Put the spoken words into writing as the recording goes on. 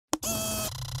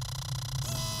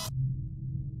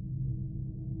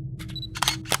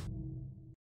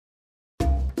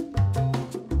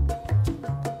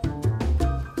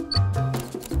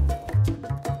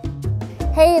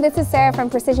Hey, this is Sarah from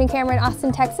Precision Camera in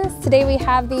Austin, Texas. Today we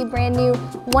have the brand new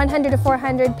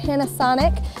 100-400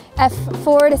 Panasonic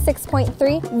f4 to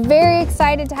 6.3. Very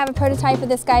excited to have a prototype of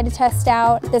this guy to test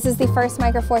out. This is the first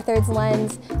micro four thirds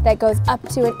lens that goes up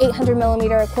to an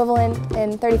 800mm equivalent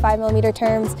in 35mm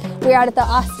terms. We're out at the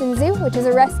Austin Zoo, which is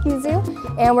a rescue zoo,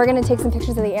 and we're going to take some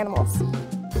pictures of the animals.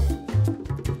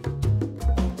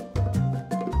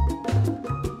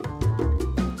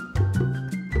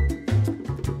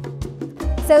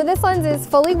 So this lens is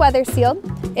fully weather sealed.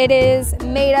 It is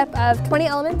made up of 20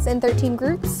 elements in 13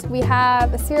 groups. We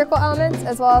have spherical elements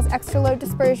as well as extra low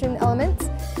dispersion elements.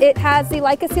 It has the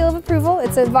Leica seal of approval.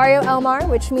 It's a Vario-Elmar,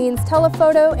 which means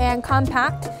telephoto and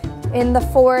compact in the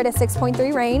 4 to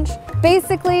 6.3 range.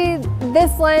 Basically,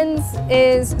 this lens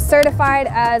is certified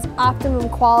as optimum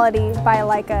quality by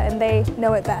Leica, and they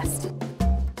know it best.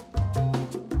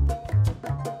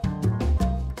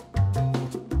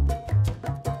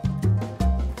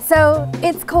 So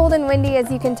it's cold and windy,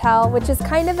 as you can tell, which is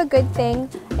kind of a good thing.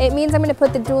 It means I'm going to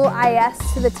put the dual IS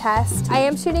to the test. I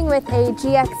am shooting with a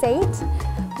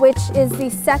GX8, which is the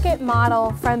second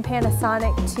model from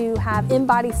Panasonic to have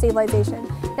in-body stabilization.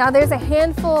 Now there's a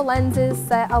handful of lenses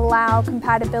that allow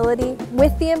compatibility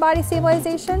with the in-body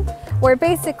stabilization, where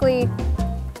basically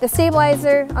the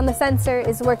stabilizer on the sensor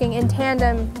is working in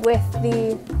tandem with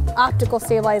the optical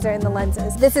stabilizer in the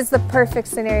lenses. This is the perfect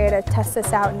scenario to test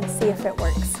this out and see if it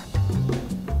works.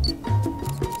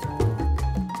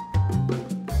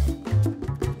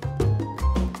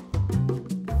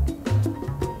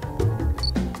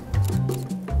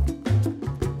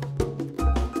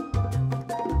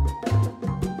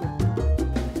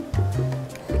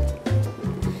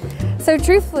 So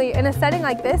truthfully, in a setting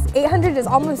like this, 800 is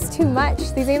almost too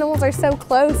much. These animals are so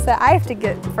close that I have to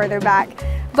get further back.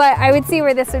 But I would see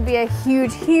where this would be a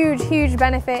huge, huge, huge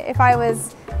benefit if I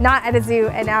was not at a zoo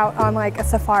and out on like a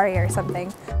safari or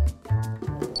something.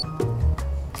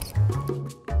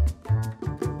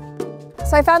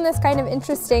 So I found this kind of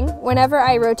interesting. Whenever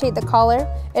I rotate the collar,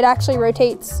 it actually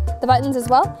rotates the buttons as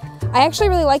well. I actually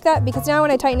really like that because now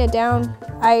when I tighten it down,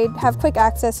 I have quick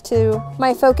access to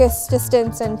my focus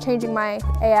distance and changing my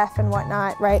AF and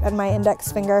whatnot right on my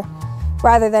index finger,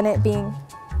 rather than it being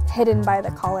hidden by the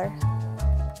collar.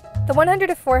 The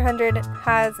 100-400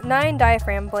 has 9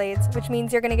 diaphragm blades, which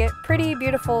means you're going to get pretty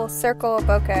beautiful circle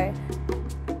bokeh.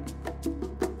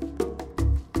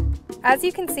 As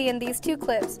you can see in these two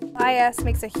clips, IS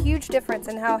makes a huge difference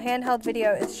in how handheld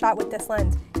video is shot with this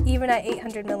lens, even at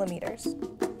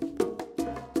 800mm.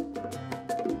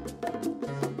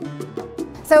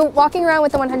 So walking around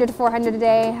with the 100-400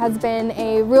 today has been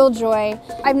a real joy.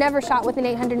 I've never shot with an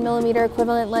 800mm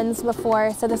equivalent lens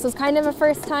before, so this was kind of a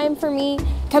first time for me.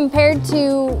 Compared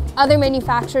to other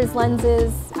manufacturers'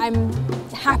 lenses, I'm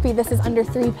happy this is under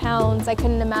 3 pounds. I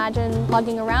couldn't imagine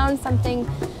lugging around something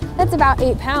that's about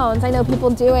 8 pounds. I know people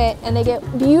do it and they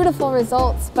get beautiful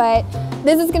results, but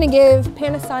this is going to give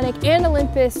Panasonic and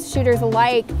Olympus shooters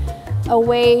alike a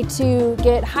way to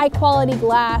get high quality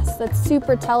glass that's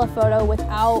super telephoto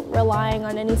without relying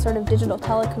on any sort of digital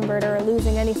teleconverter or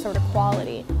losing any sort of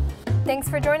quality. Thanks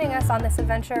for joining us on this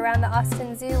adventure around the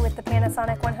Austin Zoo with the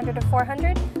Panasonic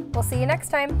 100-400. We'll see you next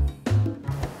time.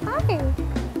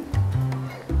 Hi.